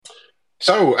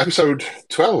So, episode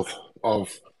 12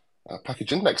 of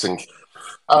package indexing.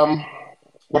 Um,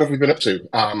 what have we been up to?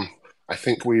 I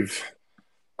think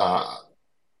uh,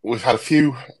 we've had a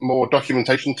few more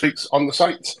documentation tweaks on the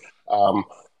site. Um,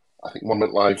 I think one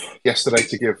went live yesterday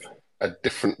to give a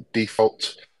different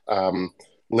default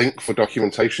link for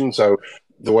documentation. So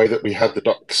the way that we had the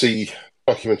doc.c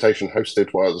documentation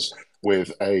hosted was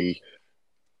with a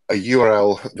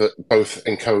URL that both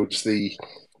encodes the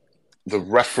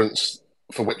reference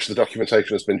for which the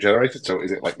documentation has been generated. So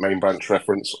is it like main branch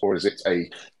reference or is it a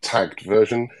tagged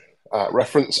version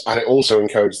reference? And it also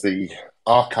encodes the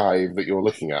archive that you're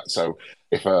looking at. So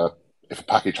if a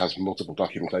package has multiple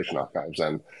documentation archives,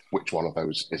 then which one of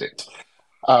those is it?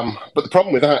 But the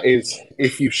problem with that is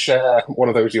if you share one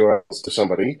of those URLs to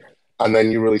somebody and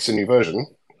then you release a new version,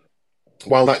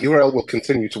 while that URL will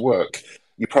continue to work,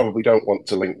 you probably don't want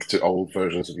to link to old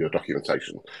versions of your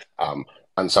documentation.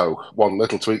 And so one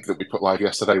little tweak that we put live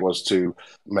yesterday was to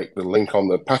make the link on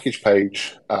the package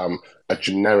page a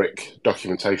generic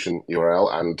documentation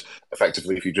URL. And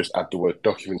effectively, if you just add the word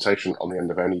documentation on the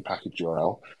end of any package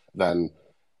URL, then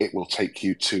it will take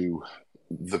you to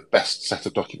the best set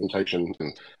of documentation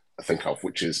and think of,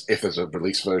 which is if there's a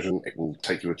release version, it will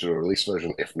take you to a release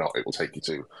version. If not, it will take you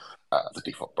to the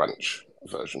default branch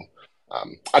version.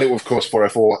 And it will, of course,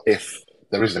 404 if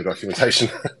there is no documentation.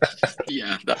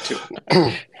 Yeah, that too.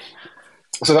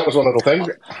 So that was one little thing.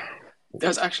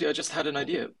 I just had an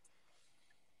idea.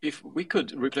 If we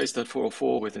could replace that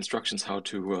 404 with instructions how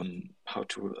to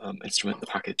instrument the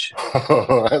package,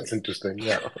 That's interesting.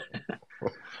 Yeah.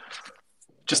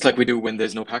 just like we do when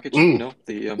there's no package,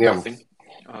 the Yeah. thing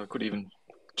could even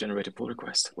generate a pull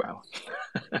request. Wow.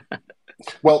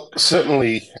 Well,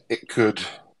 certainly it could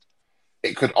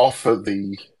offer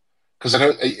the because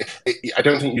I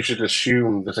don't think you should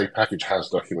assume that a package has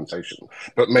documentation,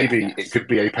 but maybe Yes. it could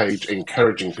be a page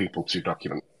encouraging people to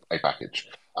document a package.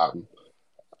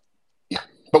 Yeah,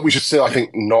 but we should still, I think,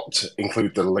 not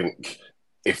include the link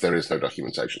if there is no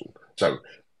documentation. So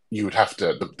you would have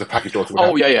to the package author would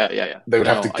Oh have yeah. they would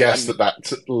have No, to guess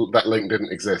that link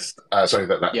didn't exist. Sorry,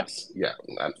 yeah. yeah,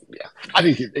 yeah. I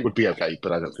think it would be okay,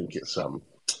 but I don't think it's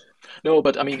No,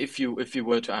 but I mean, if you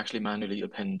were to actually manually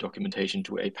append documentation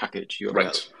to a package URL,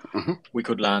 right. Hmm. we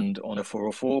could land on a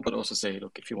 404, but also say,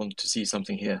 look, if you want to see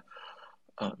something here,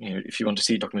 if you want to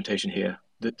see documentation here,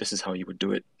 this is how you would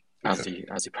do it Okay.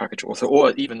 as the package author,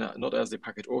 or even not as the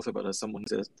package author, but as someone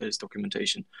who says there's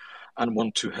documentation and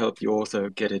want to help the author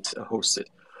get it hosted.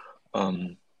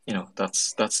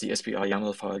 That's the SPI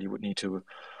YAML file you would need to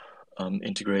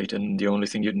integrate, and the only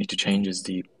thing you'd need to change is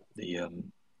the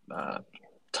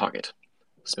target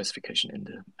specification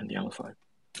in the YAML file.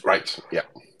 Right. Yeah.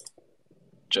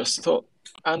 Just a thought.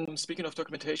 And speaking of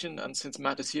documentation, and since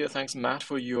Matt is here, thanks Matt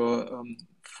for your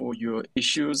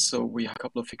issues. So we have a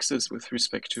couple of fixes with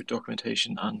respect to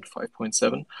documentation and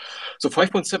 5.7. So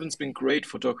 5.7 has been great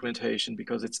for documentation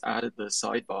because it's added the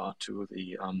sidebar to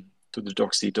the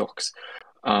doc.c docs.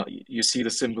 You see the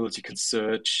symbols, you can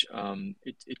search.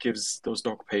 It gives those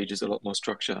doc pages a lot more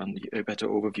structure and a better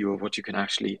overview of what you can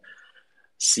actually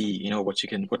see.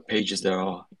 What pages there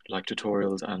are, like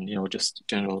tutorials and just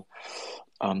general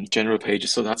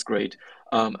pages. So that's great.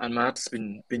 And Matt's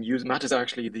been used. Matt is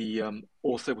actually the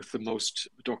author with the most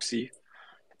doc.c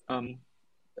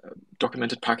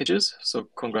documented packages. So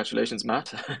congratulations,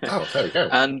 Matt. Oh, there you go.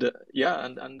 And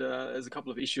there's a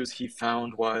couple of issues he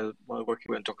found while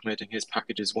working on documenting his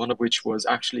packages. One of which was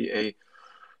actually a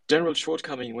general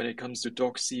shortcoming when it comes to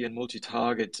doc.c and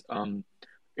multi-target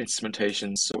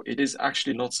instrumentation. So it is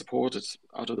actually not supported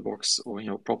out of the box or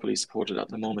properly supported at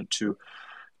the moment to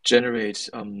generate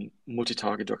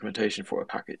multi-target documentation for a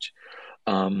package.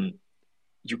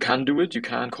 You can do it. You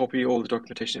can copy all the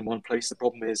documentation in one place. The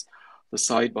problem is the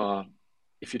sidebar.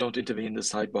 If you don't intervene, the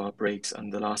sidebar breaks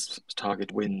and the last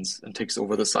target wins and takes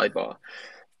over the sidebar.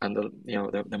 And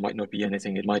there might not be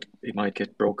anything. It might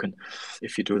get broken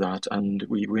if you do that. And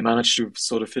we managed to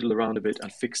sort of fiddle around a bit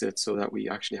and fix it so that we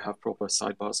actually have proper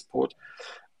sidebar support.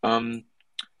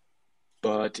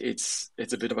 But it's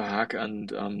a bit of a hack, and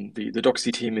the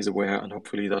doc.c team is aware, and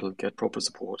hopefully that'll get proper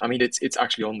support. I mean, it's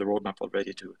actually on the roadmap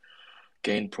already to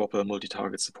gain proper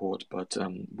multi-target support, but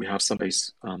we have some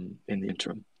base in the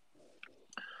interim.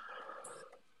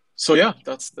 So yeah,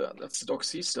 that's the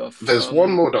doc.c stuff. There's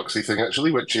one more doc.c thing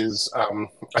actually, which is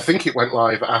I think it went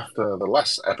live after the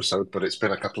last episode, but it's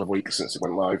been a couple of weeks since it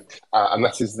went live, and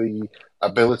that is the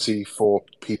ability for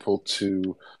people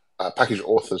to package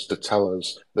authors to tell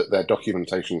us that their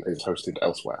documentation is hosted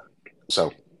elsewhere.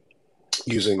 So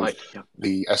using Right, yeah.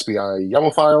 the SPI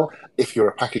YAML file, if you're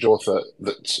a package author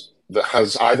that that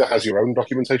has your own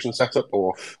documentation set up,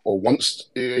 or wants,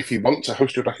 if you want to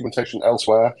host your documentation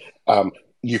elsewhere,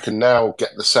 you can now get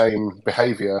the same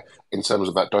behavior in terms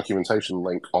of that documentation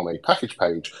link on a package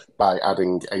page by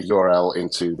adding a URL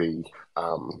into the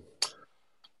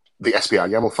SPR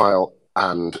YAML file,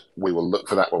 and we will look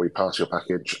for that when we pass your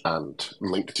package and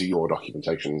link to your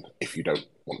documentation if you don't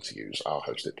want to use our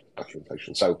hosted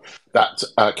documentation. So that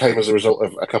came as a result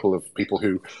of a couple of people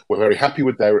who were very happy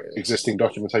with their existing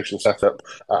documentation setup,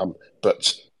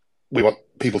 but we want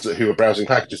people who are browsing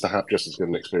packages to have just as good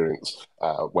an experience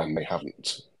when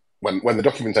the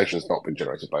documentation has not been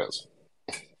generated by us.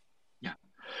 Yeah,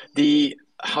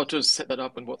 how to set that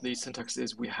up and what the syntax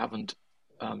is, we haven't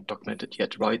documented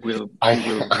yet, right? We will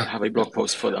have a blog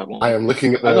post for that one. I am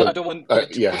looking at I don't want to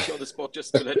put you on the spot,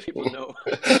 just to let people know.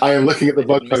 I am looking at the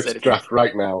blog post draft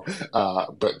right now,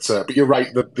 but you're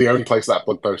right that the only place that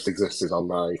blog post exists is on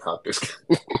my hard disk.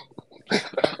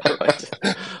 All right,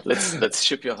 let's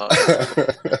ship your hard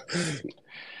disk.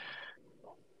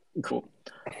 Cool.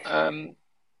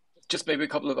 Just maybe a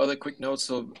couple of other quick notes.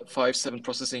 So 5.7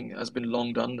 processing has been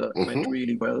long done. That went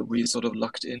really well. We sort of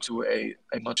lucked into a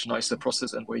much nicer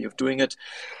process and way of doing it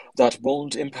that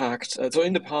won't impact. So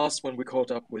in the past, when we caught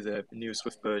up with a new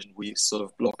Swift version, we sort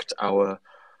of blocked our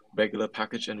regular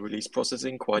package and release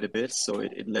processing quite a bit. So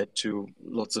it led to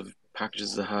lots of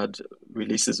packages that had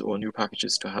releases or new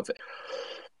packages to have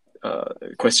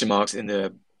question marks in their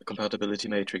compatibility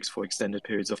matrix for extended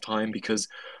periods of time, because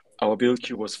our build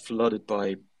queue was flooded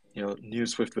by new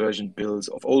Swift version builds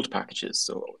of old packages.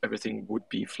 So everything would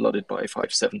be flooded by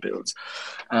 5.7 builds.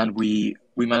 And we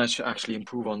managed to actually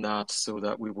improve on that so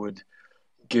that we would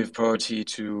give priority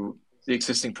to the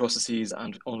existing processes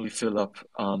and only fill up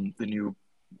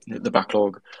the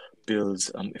backlog builds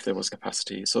if there was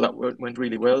capacity. So that went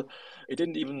really well. It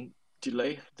didn't even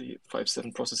delay the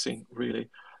 5.7 processing, really.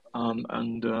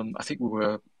 I think we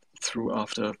were through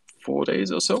after 4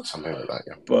 days or so. Something like that,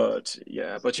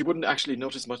 yeah. But you wouldn't actually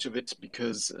notice much of it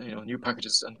because new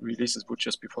packages and releases would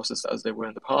just be processed as they were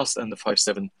in the past, and the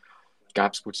 5.7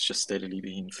 gaps would just steadily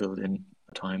be filled in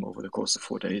time over the course of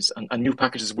 4 days. And new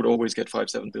packages would always get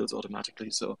 5.7 builds automatically.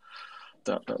 So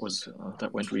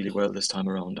that went really well this time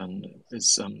around, and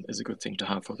is a good thing to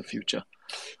have for the future.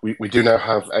 We do now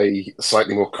have a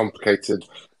slightly more complicated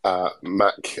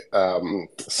Mac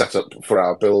setup for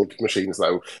our build machines,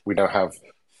 though. We now have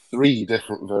 3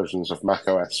 different versions of Mac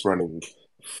OS running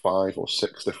 5 or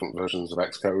 6 different versions of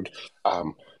Xcode.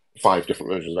 5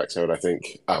 different versions of Xcode, I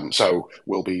think. So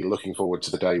we'll be looking forward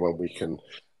to the day when we can.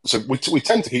 So we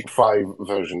tend to keep 5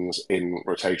 versions in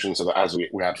rotation, so that as we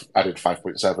added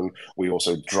 5.7, we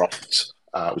also dropped.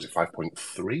 Was it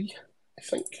 5.3? I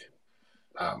think.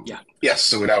 Yeah. Yes.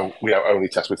 So we now only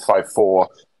test with 5.4.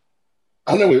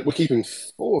 Oh no, we're keeping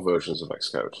 4 versions of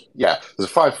Xcode. Yeah,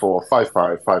 there's a 5.4,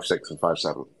 5.5, 5.6, and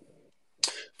 5.7.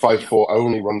 5.4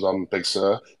 only runs on Big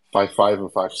Sur. 5.5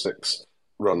 and 5.6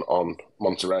 run on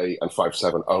Monterey, and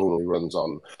 5.7 only runs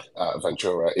on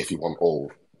Ventura if you want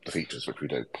all the features, which we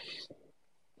do.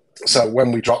 So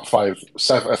when we drop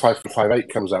 5.8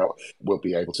 comes out, we'll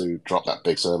be able to drop that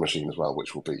Big Sur machine as well,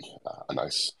 which will be a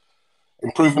nice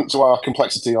improvement to our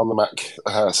complexity on the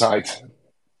Mac side.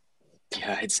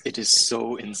 Yeah, it is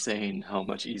so insane how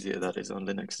much easier that is on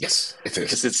Linux. Yes, it is.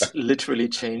 Because it's literally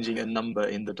changing a number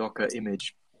in the Docker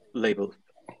image label.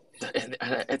 And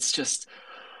it's just,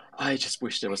 I just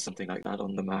wish there was something like that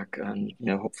on the Mac, and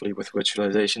hopefully with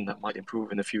virtualization that might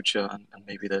improve in the future, and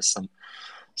maybe there's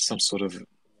some sort of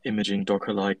imaging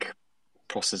Docker-like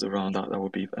process around that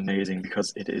would be amazing,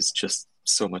 because it is just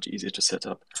so much easier to set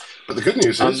up. But the good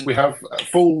news is we have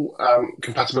full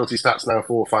compatibility stats now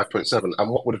for 5.7, and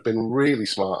what would have been really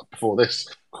smart before this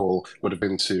call would have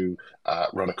been to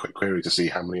run a quick query to see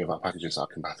how many of our packages are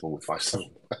compatible with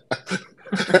 5.7.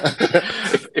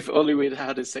 If only we'd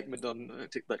had a segment on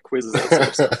that quizzes that sort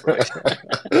of stuff, right?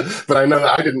 But I know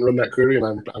that I didn't run that query,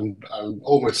 and I'm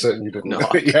almost certain you didn't. No,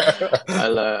 Yeah.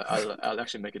 I'll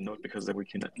actually make a note, because then we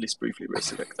can at least briefly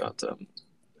resurrect that.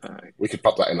 We could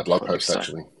pop that in the blog post,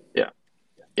 actually.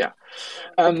 Yeah.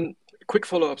 Quick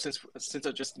follow-up, since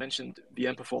I just mentioned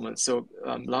VM performance. So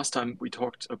last time we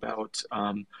talked about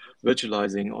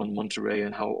virtualizing on Monterey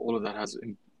and how all of that has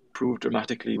improved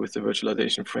dramatically with the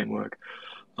virtualization framework,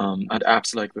 and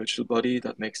apps like VirtualBody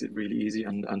that makes it really easy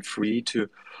and free to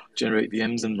generate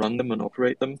VMs and run them and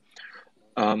operate them.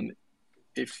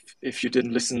 if you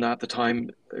didn't listen at the time,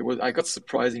 I got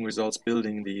surprising results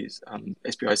building these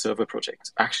SPI server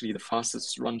projects. Actually, the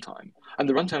fastest runtime, and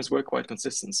the runtimes were quite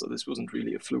consistent, so this wasn't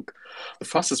really a fluke. The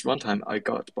fastest runtime I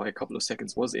got by a couple of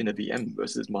seconds was in a VM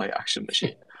versus my actual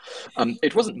machine.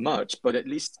 It wasn't much, but at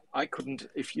least I couldn't.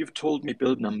 If you've told me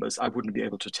build numbers, I wouldn't be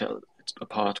able to tell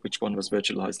apart which one was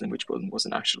virtualized and which one was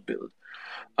an actual build.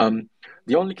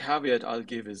 The only caveat I'll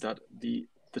give is that the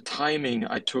timing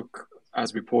I took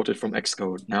as reported from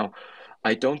Xcode. Now,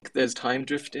 I don't think there's time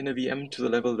drift in a VM to the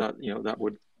level that that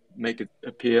would make it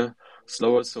appear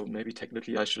slower. So maybe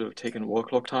technically I should have taken wall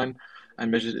clock time and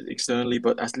measured it externally.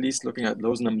 But at least looking at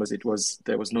those numbers,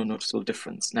 there was no noticeable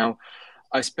difference. Now,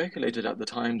 I speculated at the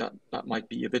time that that might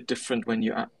be a bit different when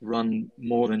you run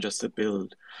more than just a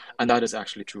build, and that is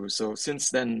actually true. So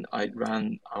since then, I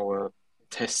ran our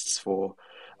tests for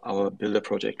our builder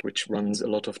project, which runs a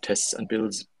lot of tests and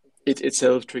builds. It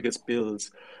itself triggers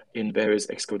builds in various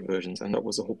Xcode versions, and that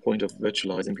was the whole point of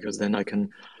virtualizing, because then I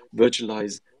can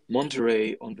virtualize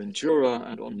Monterey on Ventura,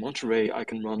 and on Monterey I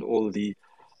can run all the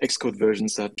Xcode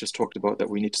versions that just talked about that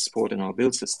we need to support in our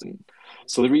build system.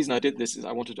 So the reason I did this is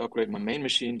I wanted to upgrade my main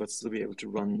machine, but still be able to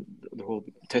run the whole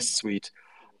test suite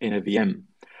in a VM.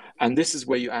 And this is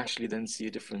where you actually then see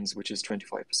a difference, which is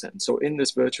 25%. So in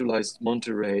this virtualized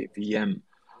Monterey VM,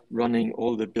 running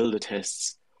all the builder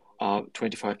tests are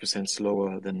 25%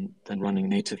 slower than running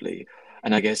natively.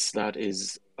 And I guess that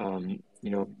is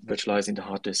virtualizing the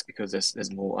hard disk because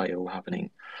there's more I/O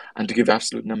happening. And to give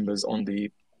absolute numbers on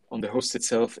the host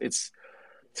itself, it's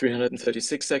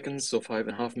 336 seconds, so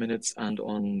 5.5 minutes, and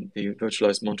on the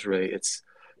virtualized Monterey, it's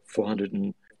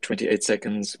 428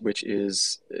 seconds, which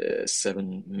is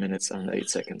 7 minutes and 8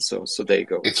 seconds. So there you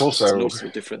go. It's also a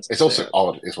noticeable difference. It's also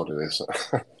odd, is what it is.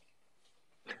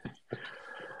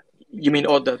 You mean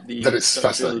odd that it's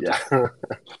faster? build, yeah.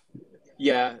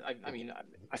 Yeah, I mean,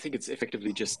 I think it's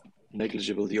effectively just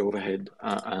negligible, the overhead,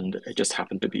 and it just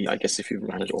happened to be, I guess, if you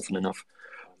ran it often enough,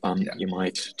 you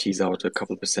might tease out a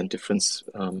couple % difference,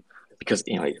 because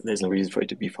there's no reason for it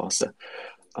to be faster.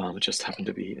 It just happened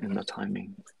to be in the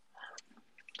timing.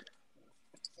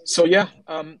 So yeah,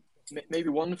 maybe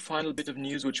one final bit of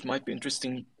news which might be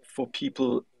interesting for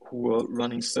people who are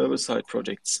running server-side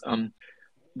projects.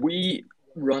 We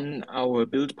run our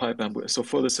build pipeline. So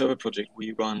for the server project,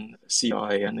 we run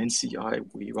CI, and in CI,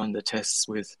 we run the tests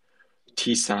with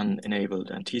TSAN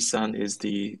enabled. And TSAN is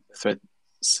the thread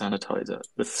sanitizer,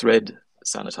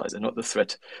 not the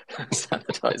threat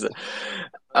sanitizer.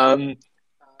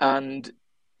 And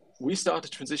we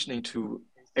started transitioning to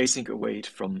async await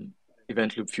from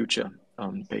event loop future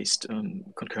based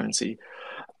concurrency.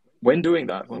 When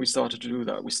we started to do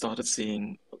that, we started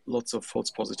seeing lots of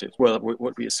false positives. Well,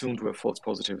 what we assumed were false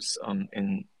positives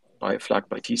flagged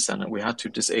by TSAN, and we had to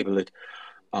disable it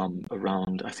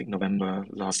around, I think, November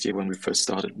last year when we first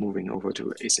started moving over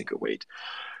to async await.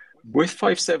 With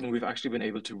 5.7, we've actually been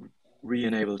able to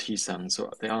re-enable TSAN,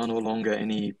 so there are no longer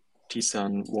any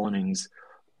TSAN warnings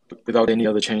without any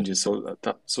other changes. So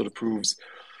that sort of proves,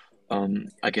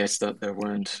 I guess, that there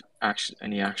weren't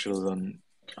any actual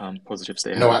positives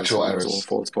there. No actual errors. All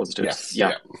false positives.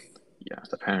 Yes. Yeah,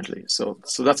 apparently. So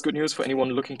that's good news for anyone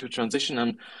looking to transition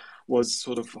and was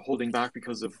sort of holding back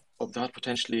because of that.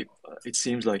 Potentially, it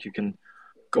seems like you can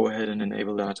go ahead and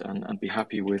enable that and be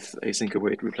happy with async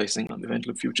await replacing event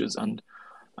loop futures, and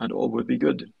all would be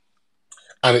good.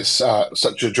 And it's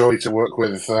such a joy to work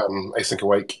with async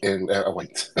awake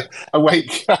awake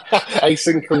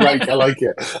async awake. I like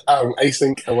it.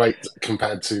 Async await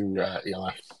compared to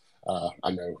ELF.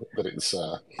 I know that it's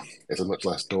a much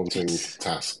less daunting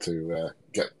task to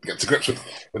get to grips with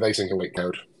async await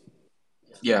code.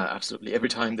 Yeah, absolutely. Every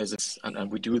time there's this,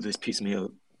 and we do this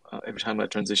piecemeal. Every time I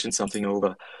transition something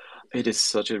over, it is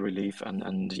such a relief, and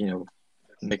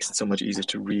makes it so much easier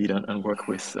to read and work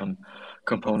with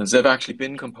components. There have actually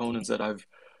been components that I've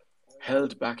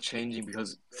held back changing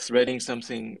because threading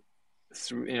something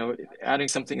through, adding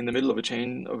something in the middle of a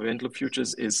chain of event loop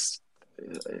futures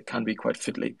can be quite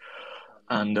fiddly,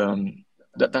 and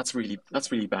that's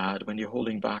really bad when you're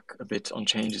holding back a bit on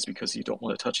changes because you don't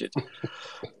want to touch it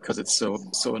because it's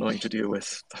so annoying to deal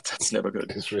with. That's never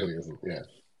good. It really isn't. Yeah.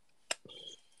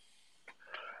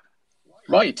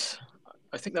 Right.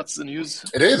 I think that's the news.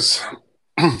 It is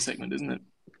segment, isn't it?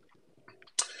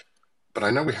 But I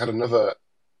know we had another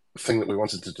thing that we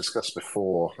wanted to discuss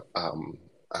before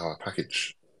our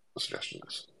package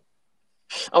suggestions.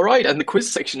 All right, and the quiz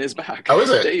section is back. Oh, is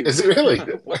it? Dave, is it really?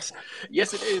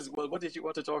 Yes, it is. Well, what did you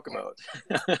want to talk about?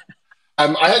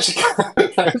 I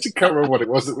actually can't remember what it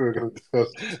was that we were going to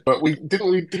discuss, but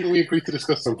didn't we agree to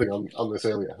discuss something on this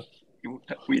earlier?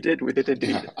 We did Yeah,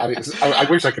 indeed. I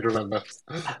wish I could remember.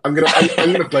 I'm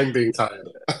gonna blame being tired.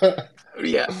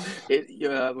 Yeah,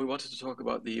 yeah, we wanted to talk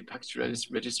about the package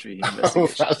registry Oh,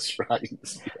 investigation. that's right.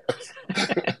 Yes.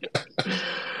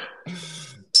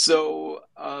 So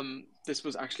this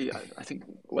was actually, I think,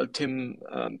 well, Tim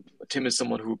is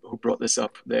someone who brought this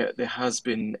up. There has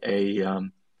been a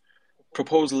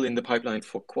proposal in the pipeline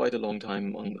for quite a long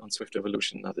time on Swift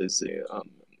Evolution. That is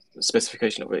a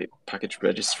specification of a package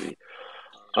registry.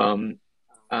 And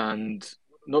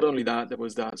not only that, there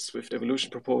was that Swift Evolution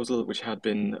proposal, which had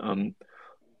been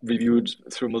reviewed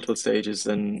through multiple stages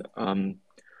and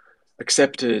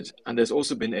accepted. And there's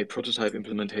also been a prototype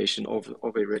implementation of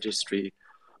a registry,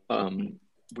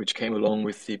 which came along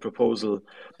with the proposal,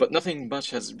 but nothing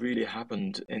much has really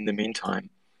happened in the meantime.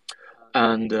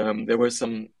 And there were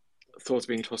some thoughts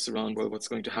being tossed around, well, what's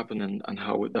going to happen and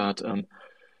how would that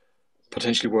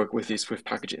potentially work with the Swift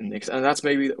package index? And that's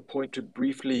maybe a point to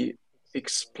briefly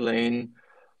explain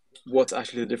what's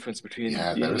actually the difference between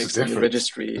Yeah, the there is a index and the difference.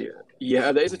 registry.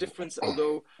 Yeah, there is a difference,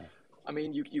 although I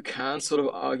mean you can sort of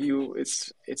argue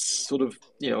it's sort of,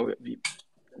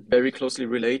 very closely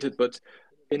related, but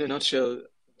in a nutshell,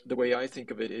 the way I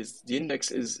think of it is the index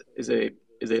is a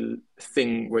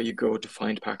thing where you go to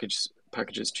find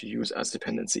packages to use as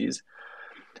dependencies.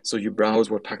 So you browse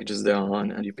what packages there are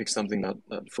and you pick something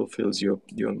that fulfills your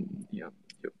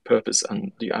purpose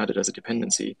and you add it as a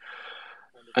dependency.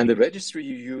 And the registry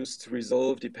you use to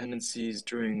resolve dependencies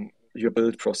during your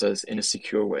build process in a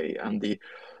secure way. And the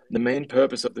main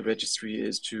purpose of the registry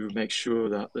is to make sure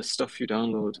that the stuff you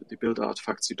download, the build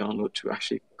artifacts you download to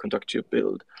actually conduct your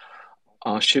build,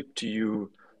 are shipped to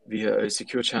you via a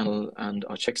secure channel and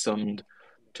are checksummed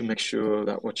to make sure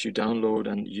that what you download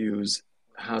and use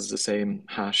has the same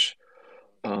hash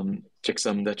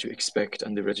checksum that you expect,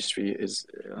 and the registry is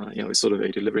sort of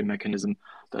a delivery mechanism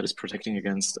that is protecting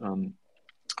against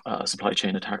supply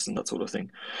chain attacks and that sort of thing.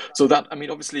 So that, I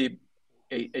mean, obviously,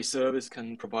 a service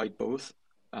can provide both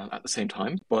at the same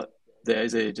time, but there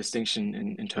is a distinction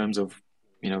in terms of,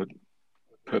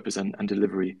 purpose and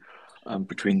delivery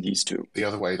between these two. The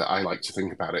other way that I like to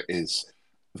think about it is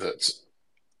that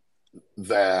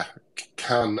there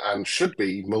can and should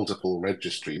be multiple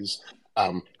registries,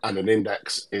 and an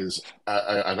index is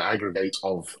an aggregate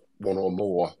of one or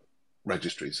more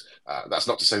registries. That's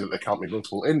not to say that there can't be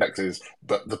multiple indexes,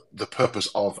 but the purpose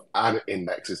of an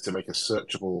index is to make a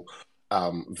searchable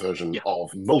version Yeah,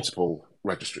 of multiple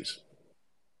registries.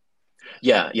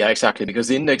 yeah, exactly. Because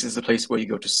the index is the place where you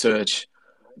go to search.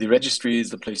 The registry is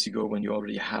the place you go when you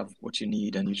already have what you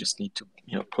need and you just need to,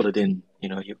 put it in.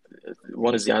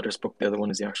 One is the address book, the other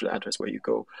one is the actual address where you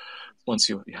go once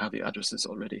you have the addresses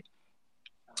already.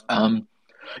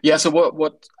 Yeah, so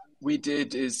what we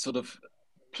did is sort of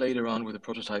played around with the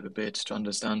prototype a bit to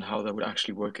understand how that would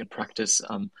actually work in practice.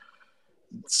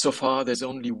 So far, there's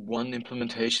only one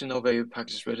implementation of a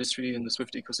package registry in the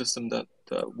Swift ecosystem that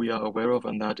we are aware of,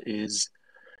 and that is,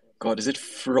 God, is it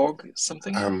Frog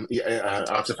something? Yeah,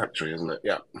 Artifactory, isn't it?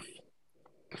 Yeah,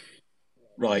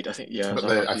 Right, I think, yeah, but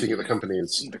that might I think be the company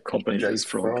is the company is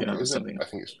Frog, JFrog, yeah, or is it? something. I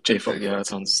think it's JFrog, yeah,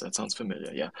 JFrog. that sounds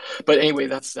familiar, yeah. But anyway,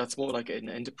 that's more like an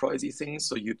enterprisey thing.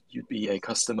 So you'd be a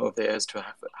customer of theirs to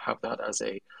have that as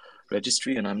a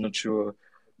registry, and I'm not sure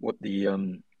what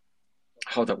the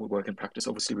how that would work in practice.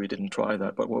 Obviously, we didn't try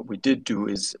that, but what we did do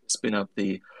is spin up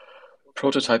the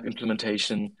prototype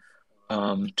implementation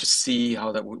to see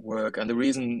how that would work. And the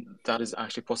reason that is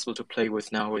actually possible to play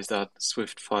with now is that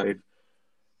Swift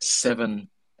 5.7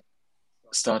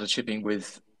 started shipping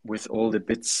with all the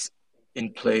bits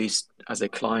in place as a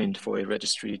client for a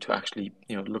registry to actually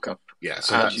look up, Yeah,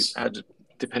 so add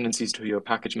dependencies to your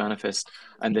package manifest,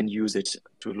 and then use it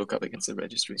to look up against the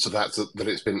registry. that's that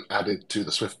it's been added to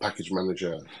the Swift Package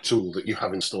Manager tool that you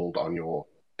have installed on your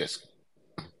disk.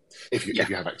 Yeah, If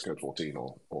you have Xcode 14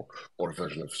 or a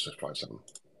version of Swift 5.7.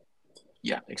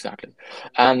 yeah, exactly.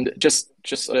 And just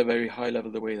at a very high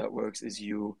level, the way that works is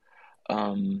you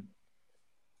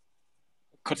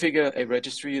configure a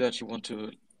registry that you want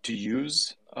to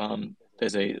use.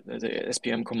 There's a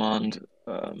SPM command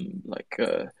like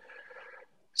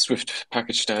Swift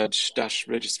package dash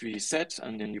registry set,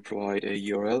 and then you provide a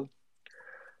URL.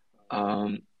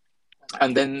 And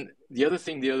then the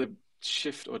other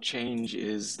shift or change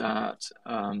is that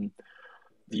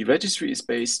the registry is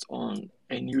based on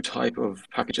a new type of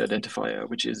package identifier,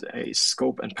 which is a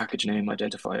scope and package name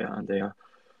identifier, and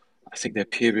I think they're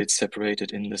period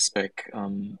separated in the spec.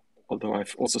 Although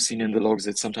I've also seen in the logs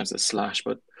it's sometimes a slash,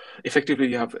 but effectively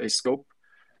you have a scope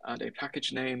and a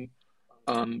package name.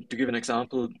 To give an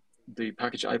example, the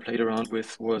package I played around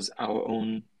with was our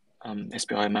own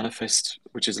SPI manifest,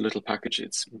 which is a little package.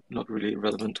 It's not really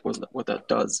relevant what that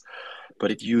does,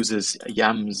 but it uses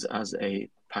YAML as a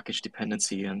package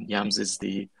dependency, and YAML is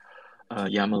the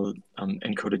YAML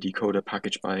encoder decoder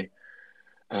package by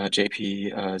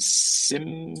JP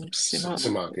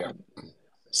Simard, yeah.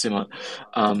 Simard.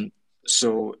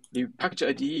 So the package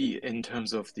ID in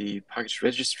terms of the package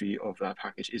registry of that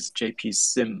package is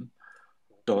jpsim.yams,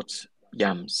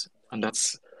 and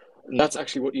that's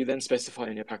actually what you then specify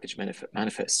in your package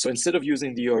manifest. So instead of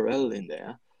using the URL in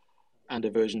there and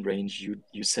a version range,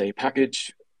 you say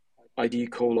package ID :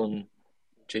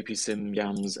 jpsim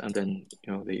yams, and then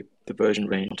the version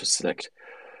range to select.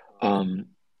 And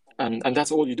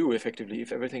that's all you do effectively.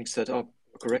 If everything's set up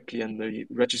correctly and the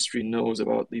registry knows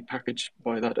about the package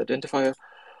by that identifier,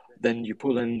 then you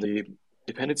pull in the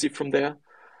dependency from there.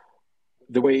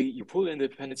 The way you pull in the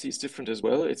dependency is different as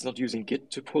well. It's not using Git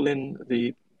to pull in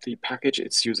the package.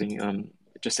 It's using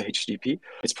just a HTTP.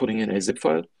 It's putting in a zip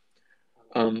file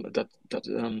that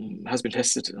has been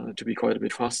tested to be quite a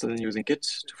bit faster than using Git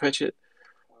to fetch it.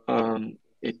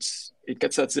 It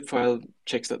gets that zip file,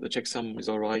 checks that the checksum is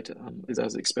all right, is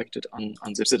as expected,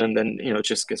 unzips it, and then it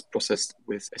just gets processed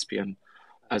with SPM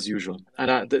as usual.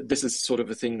 And this is sort of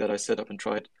a thing that I set up and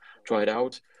tried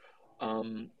out,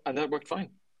 and that worked fine.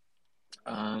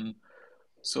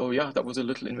 So yeah, that was a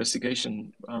little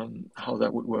investigation how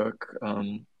that would work.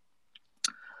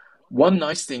 One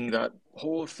nice thing that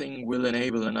whole thing will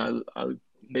enable, and I'll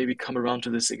maybe come around to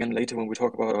this again later when we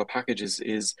talk about our packages,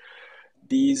 is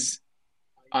these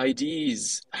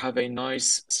IDs have a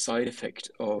nice side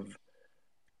effect of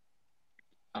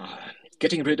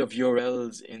getting rid of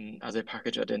URLs as a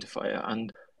package identifier.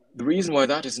 And the reason why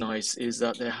that is nice is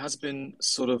that there has been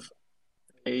sort of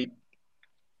a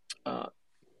how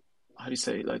do you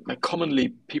say, like commonly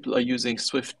people are using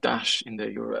Swift dash in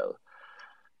their URL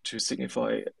to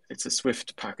signify it's a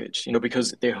Swift package,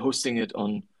 because they're hosting it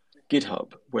on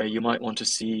GitHub, where you might want to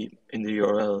see in the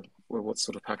URL, well, what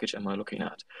sort of package am I looking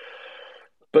at?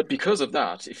 But because of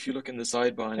that, if you look in the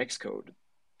sidebar in Xcode,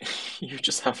 you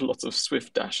just have lots of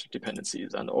Swift dash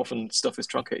dependencies, and often stuff is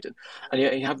truncated. And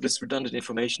you have this redundant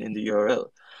information in the URL.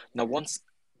 Now, once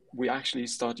we actually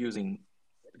start using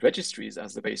registries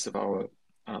as the base of our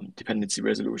dependency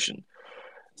resolution,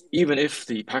 even if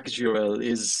the package URL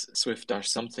is Swift dash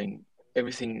something,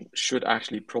 everything should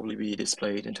actually probably be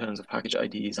displayed in terms of package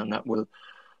IDs, and that will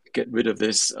get rid of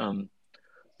this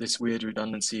this weird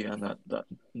redundancy and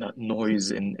that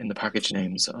noise in the package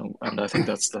names. And I think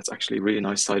that's actually a really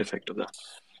nice side effect of that.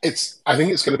 I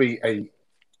think it's going to be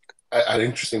an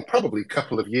interesting, probably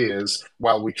couple of years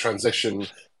while we transition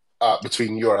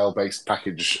between URL-based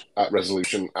package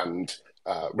resolution and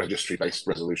registry-based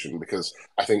resolution, because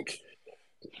I think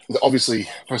obviously,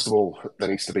 first of all, there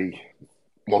needs to be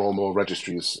one or more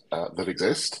registries that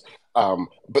exist,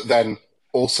 but then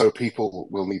also people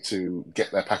will need to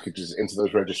get their packages into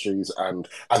those registries, and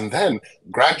then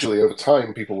gradually over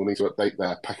time people will need to update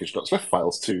their package.swift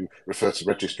files to refer to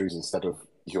registries instead of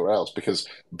URLs, because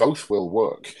both will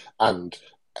work, and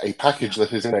a package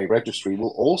that is in a registry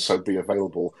will also be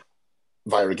available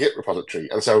via a Git repository.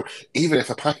 And so even if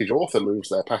a package author moves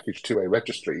their package to a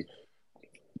registry,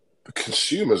 the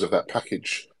consumers of that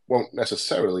package won't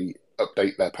necessarily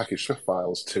update their package Swift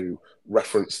files to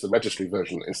reference the registry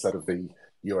version instead of the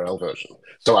URL version.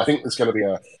 So I think there's going to be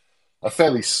a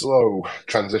fairly slow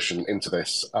transition into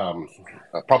this.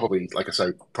 Probably, like I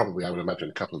say, I would imagine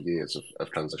a couple of years of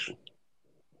transition.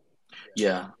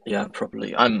 Yeah,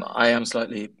 probably. I am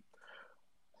slightly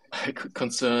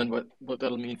concerned what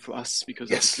that'll mean for us, because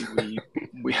Yes. obviously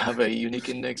we have a unique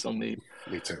index on the.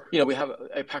 Me too. We have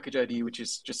a package ID which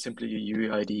is just simply a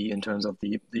UID in terms of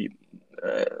the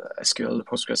SQL, the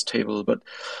Postgres table, but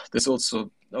there's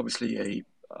also obviously a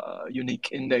unique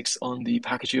index on the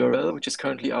package URL, which is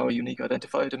currently our unique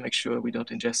identifier to make sure we don't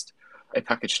ingest a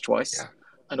package twice. Yeah.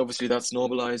 And obviously that's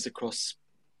normalized across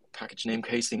package name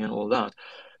casing and all that.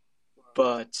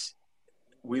 But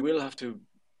we will have to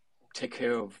take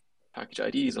care of package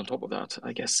IDs on top of that,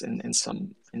 I guess, in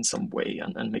some way,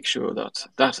 and make sure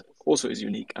that also is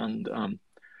unique, and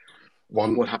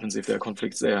what happens if there are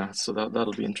conflicts there. So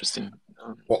that'll be interesting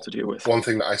to deal with. One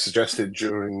thing that I suggested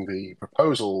during the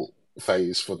proposal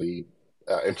phase for the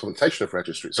implementation of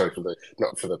registry,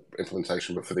 not for the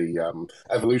implementation, but for the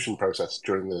evolution process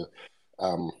during the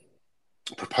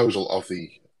proposal of the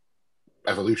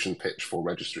evolution pitch for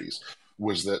registries,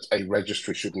 was that a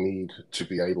registry should need to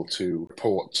be able to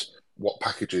report what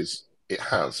packages it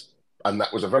has. And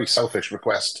that was a very selfish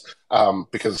request,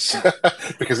 because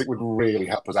it would really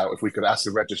help us out if we could ask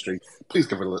the registry, please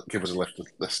give us a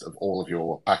list of all of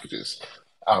your packages.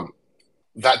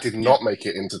 That did Yeah. not make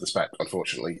it into the spec,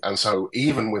 unfortunately. And so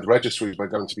even with registries, we're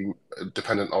going to be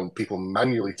dependent on people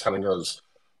manually telling us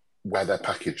where their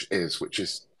package is, which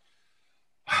is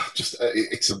just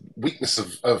it's a weakness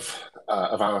of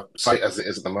our site as it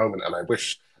is at the moment. And I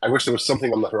wish there was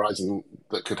something on the horizon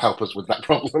that could help us with that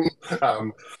problem.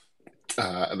 um,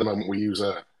 at the moment, we use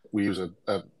a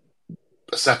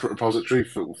separate repository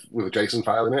with a JSON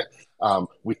file in it.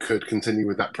 We could continue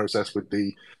with that process with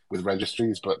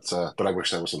registries, but I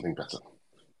wish there was something better.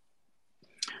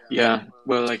 Yeah.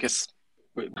 Well, I guess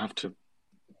we have to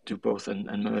do both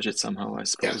and merge it somehow, I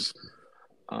Yes. suppose.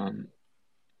 Um,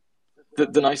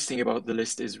 the nice thing about the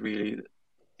list is really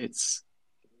it's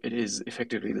it is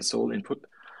effectively the sole input,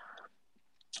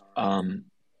 um,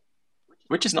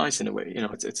 which is nice in a way. You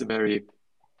know, it's a very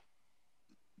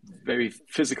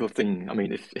physical thing. I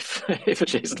mean, if if a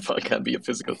JSON file can be a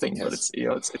physical thing, but Yes. it's you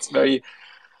know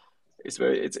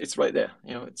it's right there.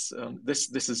 You know, it's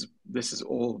this is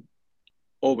all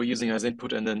we're using as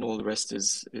input, and then all the rest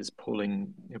is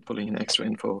pulling in extra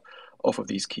info off of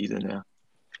these keys in there.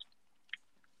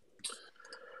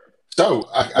 So,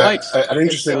 Right. an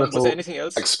interesting Was there little anything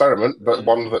else? experiment, but Um,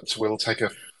 one that will take a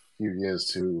few years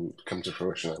to come to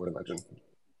fruition, I would imagine.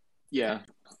 yeah,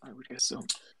 I would guess so.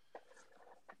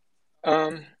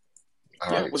 Um,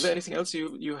 All yeah, was right. there anything else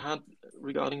you had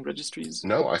regarding registries,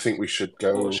 No, I think we should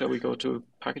or go shall we go to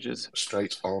packages?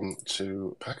 straight on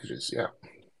to packages. Yeah.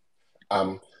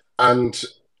 Um, and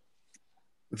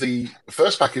the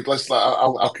first package,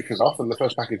 I'll kick us off. And the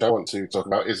first package I want to talk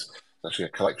about is actually a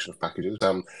collection of packages.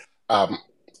 Um,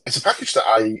 it's a package that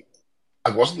I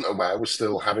wasn't aware was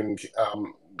still having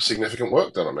significant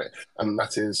work done on it, and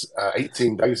that is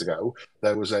 18 days ago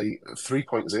there was a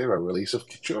 3.0 release of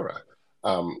Kitura.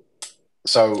 Um,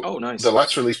 so Oh, the nice.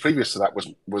 last release previous to that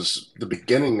was the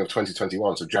beginning of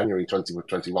 2021, so January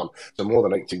 2021, so more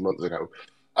than 18 months ago.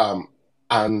 Um,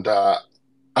 and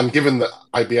and given that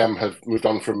IBM have moved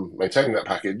on from maintaining that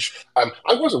package, I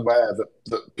was aware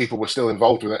that people were still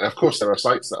involved with it. And of course, there are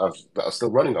sites that are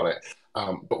still running on it.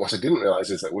 But what I didn't realize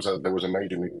is that there was a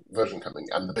major new version coming,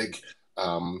 and the big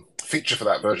feature for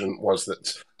that version was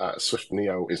that Swift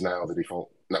Neo is now the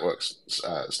default networks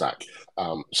stack.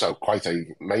 So quite a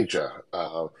major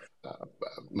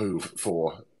move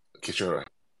for Kitura.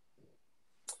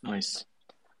 Nice.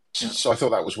 Yeah. So I thought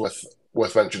that was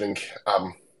worth mentioning.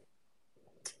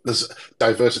 There's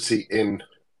diversity in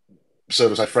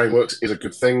server-side frameworks is a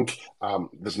good thing.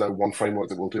 There's no one framework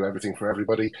that will do everything for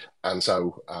everybody, and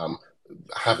so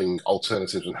having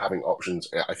alternatives and having options,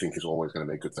 I think, is always going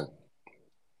to be a good thing.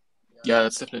 Yeah,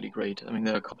 that's definitely great. I mean,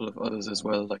 there are a couple of others as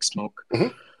well, like Smoke, Mm-hmm.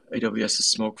 AWS's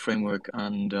Smoke framework,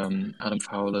 and Adam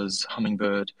Fowler's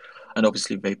Hummingbird, and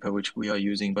obviously Vapor, which we are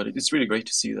using. But it's really great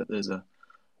to see that there's a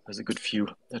good few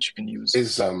that you can use.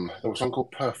 Is there was one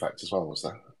called Perfect as well? Was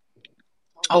there?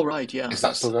 Oh, right, yeah, Is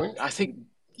that still that's. going? I think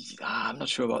I'm not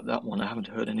sure about that one. I haven't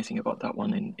heard anything about that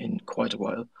one in quite a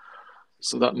while.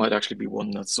 So that might actually be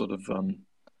one that's sort of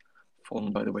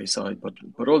fallen by the wayside. But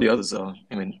all the others are.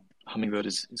 I mean, Hummingbird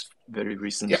is very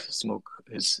recent. Yeah, Smoke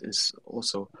is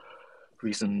also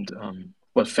recent.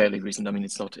 Well, fairly recent. I mean,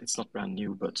 it's not brand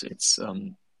new, but it's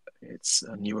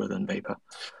newer than Vapor.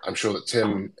 I'm sure that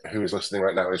Tim, Um, who is listening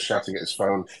right now, is shouting at his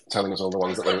phone, telling us all the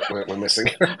ones that we're missing.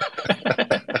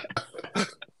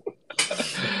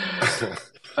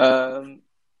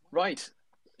 right.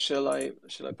 Shall I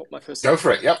pop my first Go up?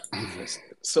 for it. Yep. First.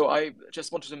 So I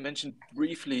just wanted to mention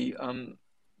briefly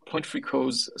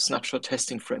Point3Co's snapshot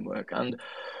testing framework, and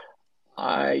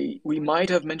I we might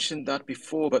have mentioned that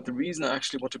before, but the reason I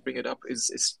actually want to bring it up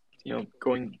is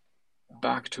going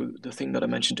back to the thing that I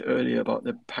mentioned earlier about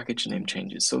the package name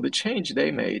changes. So the change they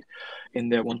made in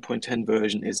their 1.10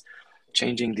 version is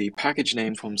changing the package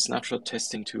name from snapshot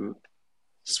testing to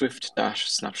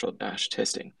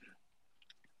Swift-snapshot-testing.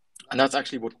 And that's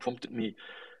actually what prompted me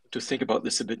to think about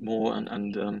this a bit more,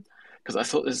 and because I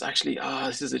thought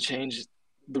this is a change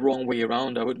the wrong way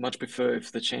around. I would much prefer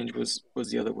if the change was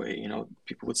the other way. You know,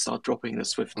 people would start dropping the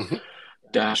Swift Mm-hmm.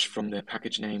 dash from their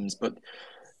package names. But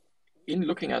in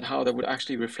looking at how that would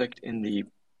actually reflect in the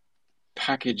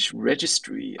package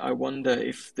registry, I wonder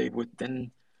if they would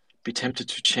then be tempted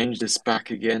to change this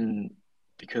back again,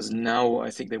 because now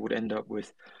I think they would end up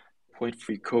with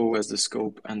Point3Co as the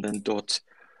scope and then dot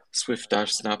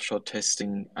Swift-snapshot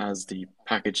testing as the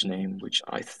package name, which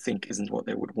I think isn't what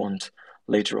they would want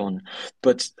later on.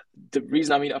 But the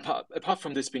reason, I mean, apart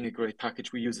from this being a great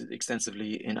package, we use it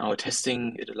extensively in our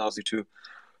testing. It allows you to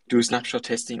do snapshot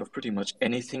testing of pretty much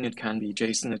anything. It can be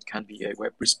JSON, it can be a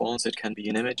web response, it can be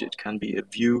an image, it can be a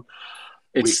view.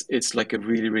 We It's like a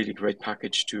really, really great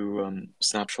package to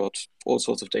snapshot all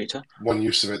sorts of data. one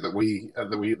use of it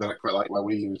that I quite like, where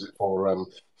we use it for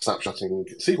snapshotting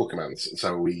SQL commands.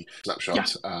 So we Yeah,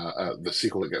 snapshot the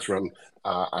SQL that gets run,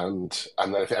 and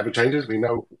then if it ever changes, we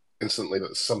know instantly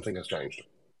that something has changed.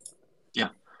 yeah,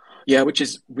 yeah, which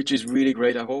is really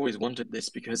great. I've always wanted this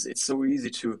because it's so easy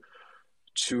to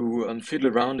fiddle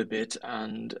around a bit,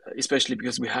 and especially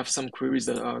because we have some queries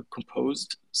that are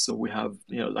composed. So we have,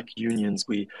 like unions,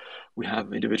 we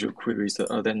have individual queries that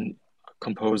are then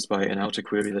composed by an outer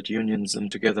query that unions them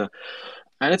together,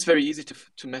 and it's very easy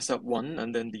to mess up one,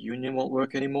 and then the union won't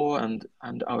work anymore, and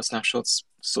our snapshots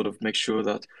sort of make sure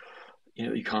that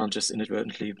you can't just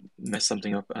inadvertently mess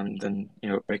something up and then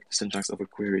break the syntax of a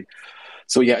query.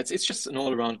 So yeah, it's just an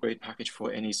all around great package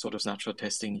for any sort of snapshot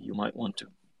testing you might want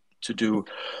to do.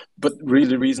 But really,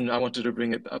 the reason I wanted to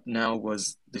bring it up now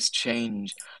was this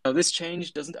change. Now, this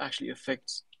change doesn't actually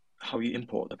affect how you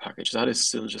import the package. That is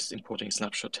still just importing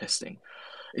snapshot testing.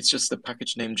 It's just the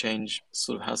package name change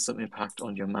sort of has some impact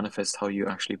on your manifest, how you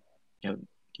actually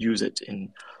use it,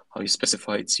 in how you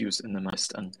specify its use in the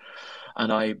manifest.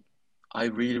 And I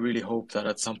really, really hope that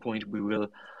at some point we will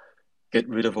get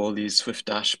rid of all these Swift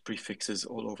dash prefixes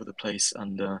all over the place.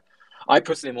 And I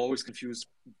personally am always confused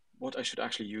what I should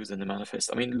actually use in the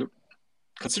manifest. I mean, look,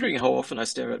 considering how often I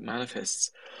stare at manifests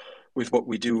with what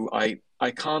we do, I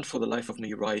can't for the life of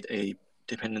me write a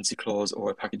dependency clause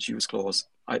or a package use clause.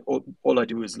 All I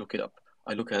do is look it up.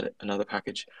 I look at another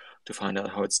package to find out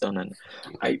how it's done. And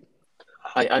I,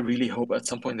 I really hope at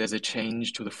some point there's a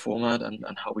change to the format and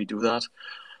how we do that,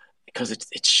 because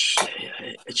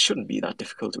it shouldn't be that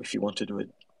difficult if you want to do it,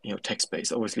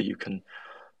 text-based. Obviously,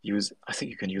 I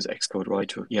think you can use Xcode,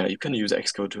 right? You can use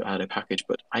Xcode to add a package,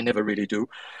 but I never really do.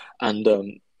 And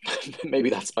maybe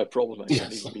that's my problem. I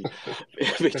shouldn't Yes.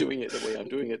 even be doing it the way I'm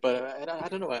doing it. But I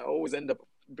don't know. I always end up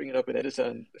bringing it up in editor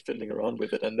and fiddling around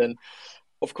with it. And then,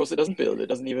 of course, it doesn't build. It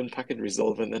doesn't even package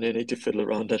resolve. And then I need to fiddle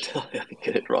around until I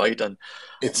get it right. And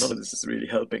none it's of this is really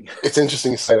helping. it's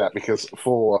interesting to say that, because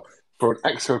for an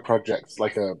Xcode project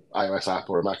like a iOS app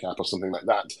or a Mac app or something like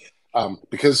that,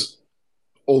 because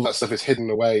all that stuff is hidden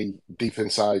away deep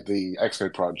inside the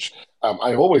Xcode proj.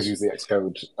 I always use the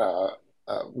Xcode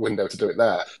window to do it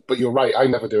there. But you're right, I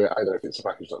never do it either. If it's a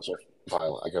package.swift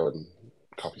file, I go and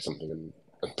copy something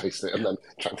and paste it, and Yeah. then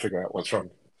try and figure out what's wrong.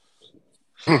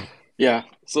 Yeah.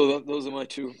 So those are my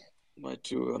two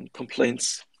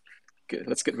complaints.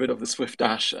 Let's get rid of the Swift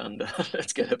dash and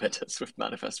let's get a better Swift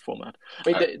manifest format. I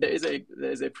mean, I,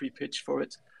 there is a pre-pitch for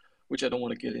it, which I don't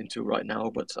want to get into right now,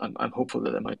 but I'm hopeful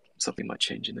that something might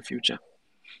change in the future.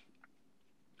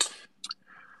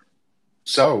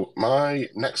 so my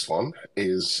next one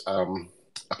is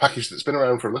a package that's been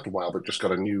around for a little while, but just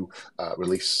got a new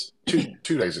release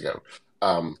two days ago.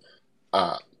 Um,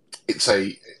 uh, it's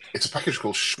a package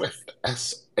called Swift,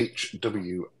 SHWIFT,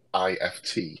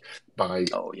 by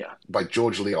Oh yeah,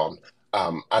 George Leon.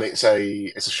 And it's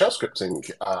a shell scripting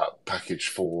package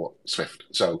for Swift.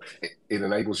 So it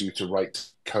enables you to write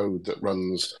code that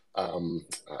runs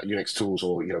Unix tools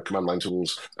or command line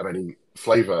tools of any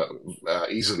flavor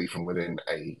easily from within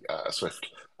a Swift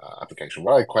application.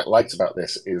 What I quite liked about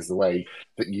this is the way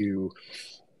that you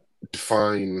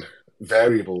define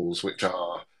variables which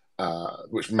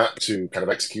map to kind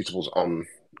of executables on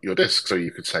your disk. So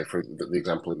you could say, for the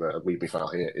example in the README file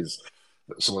here is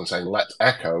someone saying let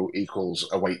echo equals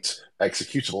await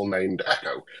executable named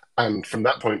echo, and from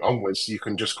that point onwards you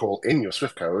can just call in your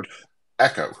Swift code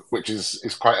echo, which is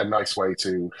quite a nice way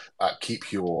to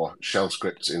keep your shell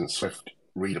scripts in Swift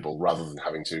readable, rather than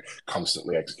having to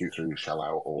constantly execute through shell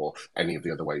out or any of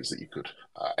the other ways that you could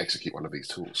execute one of these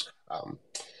tools.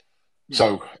 yeah,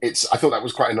 So I thought that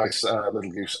was quite a nice little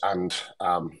use, and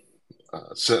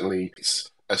certainly it's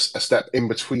a step in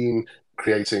between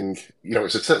creating,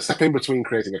 it's a step in between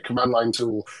creating a command line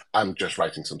tool and just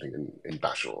writing something in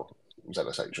Bash or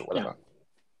ZSH or yeah. whatever.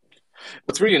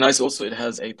 What's really nice also, it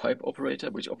has a pipe operator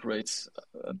which operates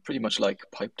pretty much like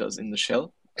pipe does in the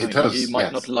shell. It You does,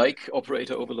 might not yes. like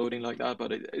operator overloading like that,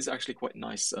 but it is actually quite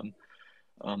nice.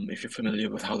 If you're familiar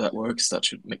with how that works, that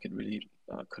should make it really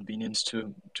convenient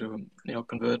to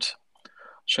convert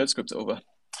shell scripts over.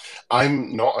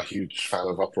 I'm not a huge fan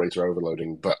of operator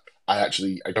overloading, but I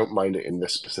don't mind it in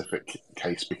this specific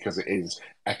case because it is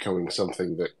echoing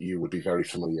something that you would be very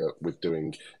familiar with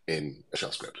doing in a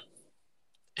shell script.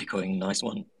 Echoing, nice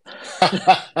one.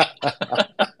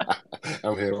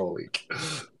 I'm here all week.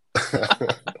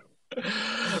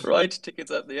 Right,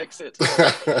 tickets at the exit.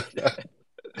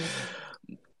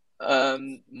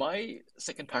 My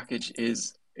second package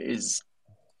is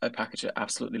a package I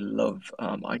absolutely love.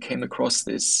 I came across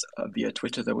this via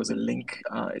Twitter. There was a link.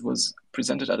 It was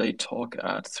presented at a talk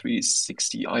at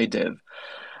 360 iDev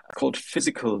called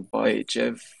Physical by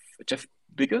Jeff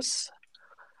Biggers.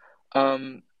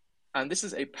 Um, and this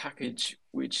is a package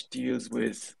which deals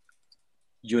with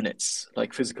units,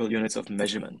 like physical units of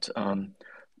measurement,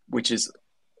 which is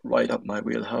right up my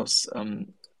wheelhouse.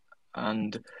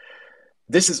 And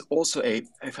this is also a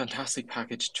fantastic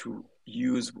package to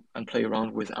use and play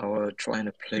around with our try in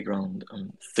a playground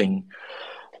thing.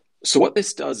 So what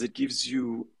this does, it gives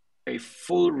you a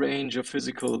full range of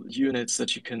physical units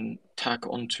that you can tack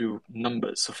onto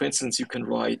numbers. So for instance, you can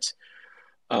write,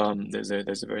 there's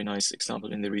a very nice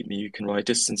example in the README. You can write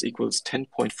distance equals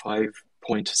 10.5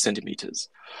 point centimeters.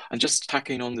 And just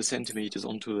tacking on the centimeters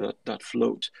onto that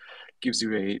float gives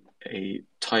you a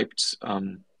typed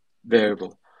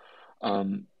variable.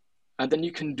 And then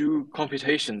you can do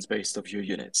computations based off your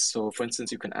units. So for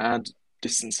instance, you can add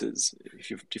distances. If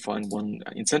you define one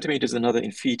in centimeters, another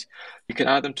in feet, you can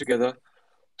add them together,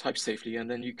 type safely, and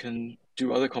then you can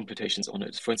do other computations on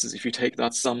it. For instance, if you take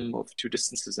that sum of two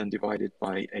distances and divide it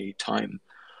by a time,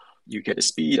 you get a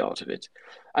speed out of it.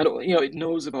 And it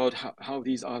knows about how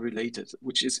these are related,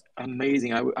 which is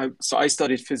amazing. So I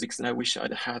studied physics, and I wish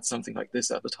I'd had something like this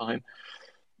at the time,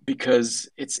 because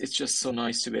it's just so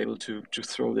nice to be able to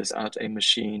throw this at a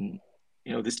machine,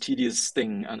 this tedious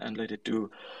thing, and let it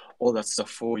do all that stuff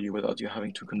for you without you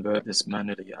having to convert this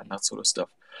manually and that sort of stuff.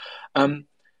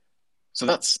 So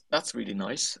that's really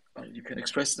nice. You can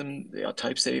express them; they are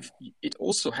type safe. It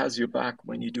also has your back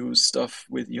when you do stuff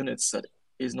with units that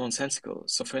is nonsensical.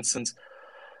 So, for instance,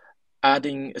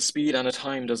 adding a speed and a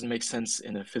time doesn't make sense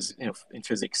in in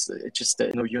physics. It's just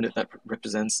no unit that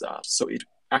represents that. So it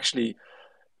actually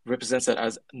represents that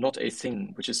as not a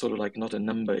thing, which is sort of like not a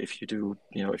number if you do,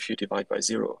 if you divide by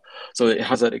zero. So it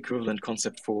has that equivalent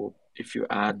concept for if you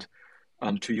add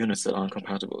two units that aren't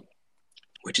compatible,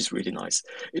 which is really nice.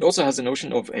 It also has a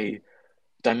notion of a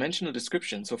dimensional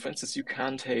description. So for instance, you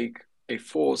can take a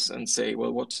force and say,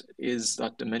 well, what is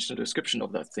that dimensional description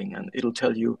of that thing? And it'll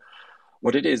tell you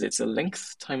what it is. It's a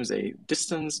length times a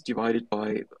distance divided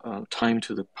by time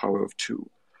to the power of 2.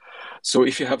 So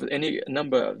if you have any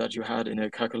number that you had in a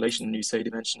calculation and you say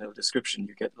dimensional description,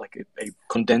 you get like a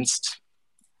condensed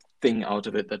thing out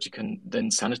of it that you can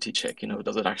then sanity check.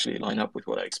 Does it actually line up with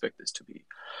what I expect this to be?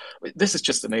 This is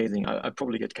just amazing. I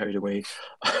probably get carried away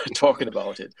talking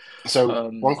about it.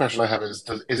 So one question I have is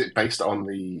it based on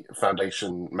the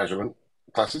foundation measurement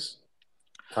classes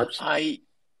types? Let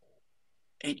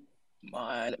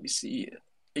me see.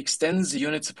 Extends the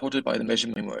unit supported by the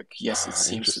measurement framework. Yes, it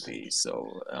seems to Interesting. be.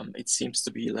 So it seems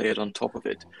to be layered on top of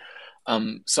it.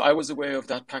 So I was aware of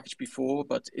that package before,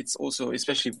 but it's also,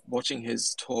 especially watching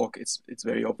his talk, it's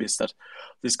very obvious that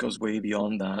this goes way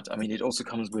beyond that. I mean, it also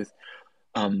comes with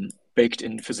baked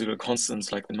in physical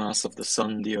constants like the mass of the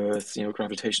sun, the earth,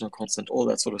 gravitational constant, all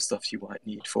that sort of stuff you might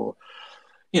need for,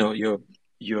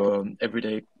 your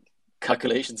everyday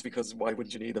calculations, because why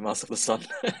wouldn't you need the mass of the sun?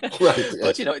 Right.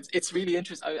 But it's really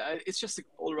interesting. It's just an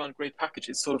all-around great package.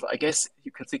 It's sort of, I guess you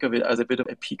can think of it as a bit of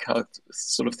a PCAL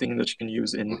sort of thing that you can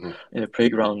use in a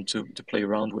playground to play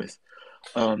around with.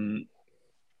 So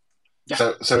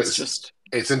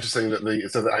it's interesting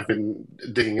that I've been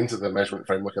digging into the measurement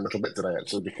framework a little bit today,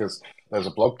 actually, because there's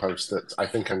a blog post that I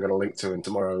think I'm going to link to in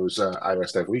tomorrow's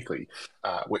iOS Dev Weekly,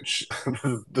 which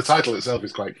the title itself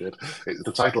is quite good.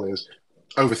 The title is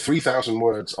over 3,000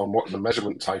 words on what the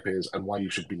measurement type is and why you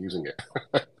should be using it.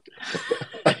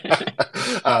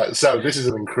 So this is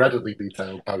an incredibly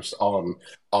detailed post on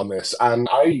this, and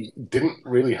I didn't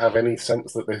really have any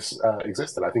sense that this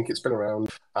existed. I think it's been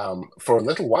around for a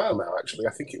little while now, actually.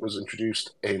 I think it was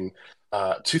introduced in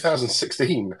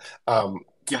 2016.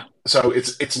 Yeah. So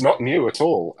it's not new at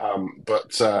all,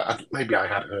 but maybe I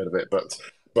had heard of it,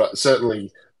 but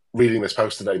certainly reading this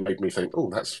post today made me think, oh,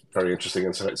 that's very interesting,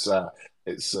 and so it's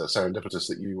serendipitous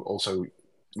that you also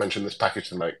mentioned this package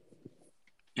tonight.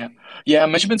 Yeah.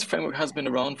 Measurements framework has been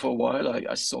around for a while.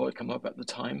 I saw it come up at the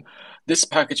time. This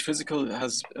package physical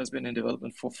has been in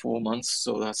development for 4 months,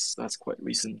 so that's quite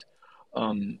recent.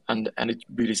 And it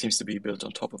really seems to be built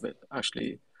on top of it.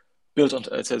 Actually, built on,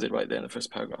 it says it right there in the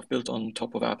first paragraph, built on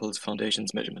top of Apple's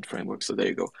Foundations measurement framework. So there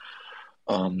you go.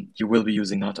 You will be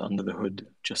using that under the hood,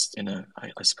 just in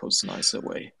I suppose, nicer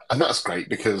way. And that's great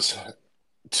because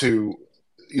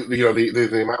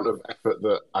the amount of effort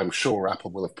that I'm sure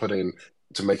Apple will have put in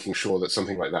to making sure that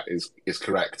something like that is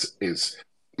correct is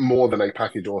more than a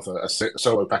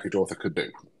solo package author could do.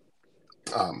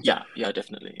 Yeah,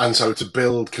 definitely. And so to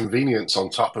build convenience on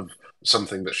top of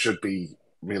something that should be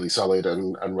really solid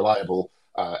and reliable,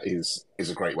 is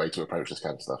a great way to approach this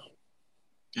kind of stuff.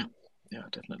 Yeah,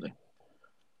 definitely.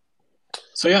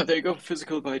 So yeah, there you go.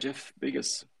 Physical by Jeff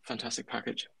Biggess. Fantastic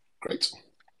package. Great.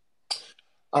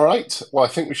 All right. Well, I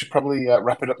think we should probably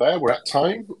wrap it up there. We're at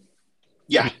time.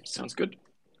 Yeah, sounds good.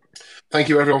 Thank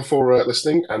you, everyone, for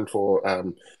listening and for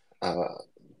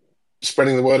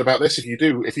spreading the word about this. If you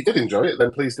did enjoy it,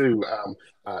 then please do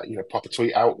pop a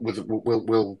tweet out with.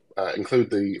 We'll include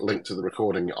the link to the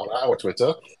recording on our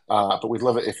Twitter. But we'd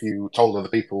love it if you told other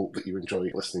people that you enjoy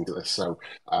listening to this, so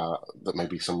that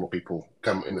maybe some more people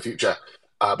come in the future.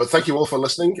 But thank you all for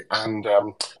listening, and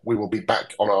we will be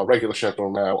back on our regular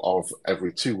schedule now of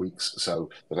every 2 weeks. So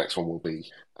the next one will be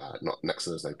not next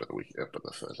Thursday, but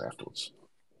the Thursday afterwards.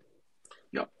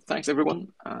 Yeah, thanks everyone,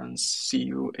 and see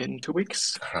you in 2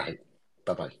 weeks. All right,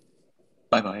 bye bye.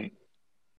 Bye bye.